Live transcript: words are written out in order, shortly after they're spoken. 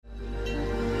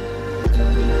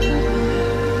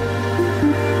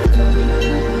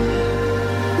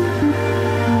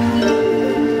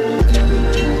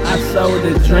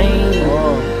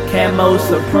Camo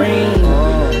Supreme,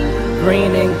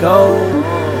 green and gold,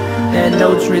 and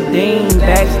Notre Dame.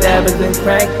 Backstabbers and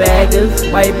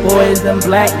crackbaggers, white boys and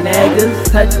black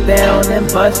naggers. Touchdown and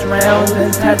bust rounds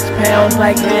and touch pounds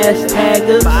like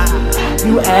hashtaggers.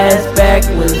 You ass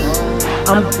backwards,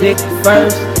 I'm dick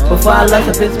first. Before I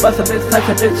lust a bitch, bust a bitch, touch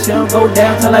a bitch, she don't go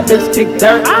down till that bitch kick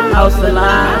dirt. House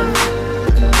alive,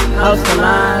 house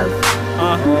alive,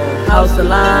 house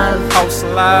alive, House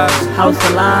alive, house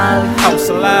alive, house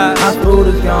alive. my food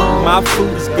is gone, My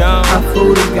food is gone, my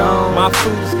food is gone. my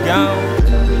food is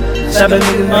gone. 7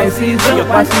 niggas ain't season,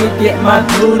 watch me get my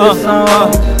food is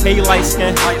on. Hey light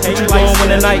skin, what you doing when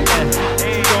the night end? What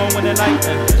you doing when the night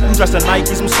end? I'm dressed in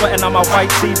Nikes, I'm sweating on my white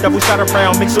tee. Double shot of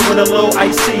brown, mix it with a little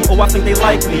icy. Oh, I think they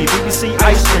like me. BBC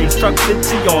ice cream, struck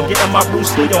 50 on, getting my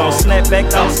Bruce Lee on. Snapback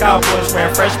Dallas Cowboys,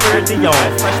 wearing fresh pair of Dion.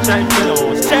 Fresh jack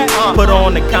Dions, put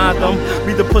on the condom.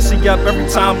 Beat the pussy up every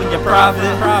time when you're private.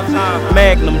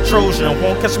 Magnum, Trojan,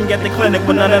 won't catch me at the clinic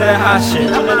with none of that hot shit.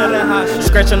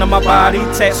 Scratching on my body,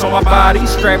 tats on my body.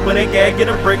 Strapped with a gag, get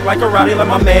a break like a rowdy. Let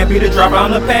my man be the driver,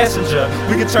 I'm the passenger.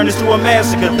 We can turn this to a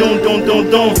massacre. Doom, doom, doom,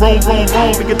 doom. Vroom, vroom,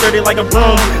 vroom. We get dirty like a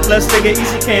broom. Let's take it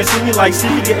easy, can't see me like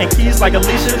Stevie. Getting keys like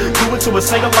Alicia. Do it to a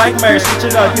single like Mary. Switch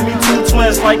it up, give me 2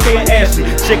 twins like Kay and Ashley.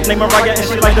 Chick named Mariah and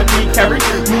she like the beat carry.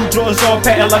 New Jordans on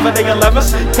patent leather, they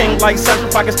 11s. King like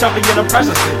Central, pockets chubby in the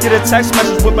presence. Get a text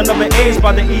message, whipping up an A's,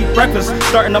 about to eat breakfast.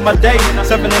 Starting up my day,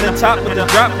 7 in the top with the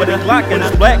drop, with it's black and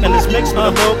it's black and it's mixed with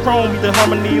a little chrome. We the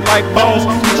harmony like bones.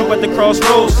 Meet you at the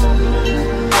crossroads.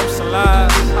 House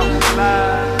alive, house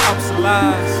alive, house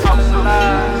alive, house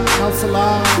alive, house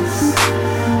alive.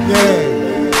 Yeah.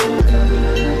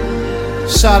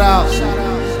 Shout out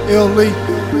Illeek,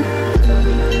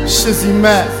 Shizzy,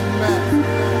 Mack.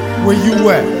 Where you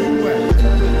at?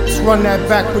 Let's run that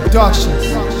back Productions.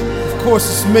 Of course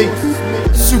it's me,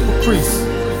 Superkrees,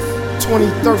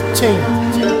 2013.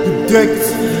 You dig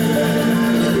it?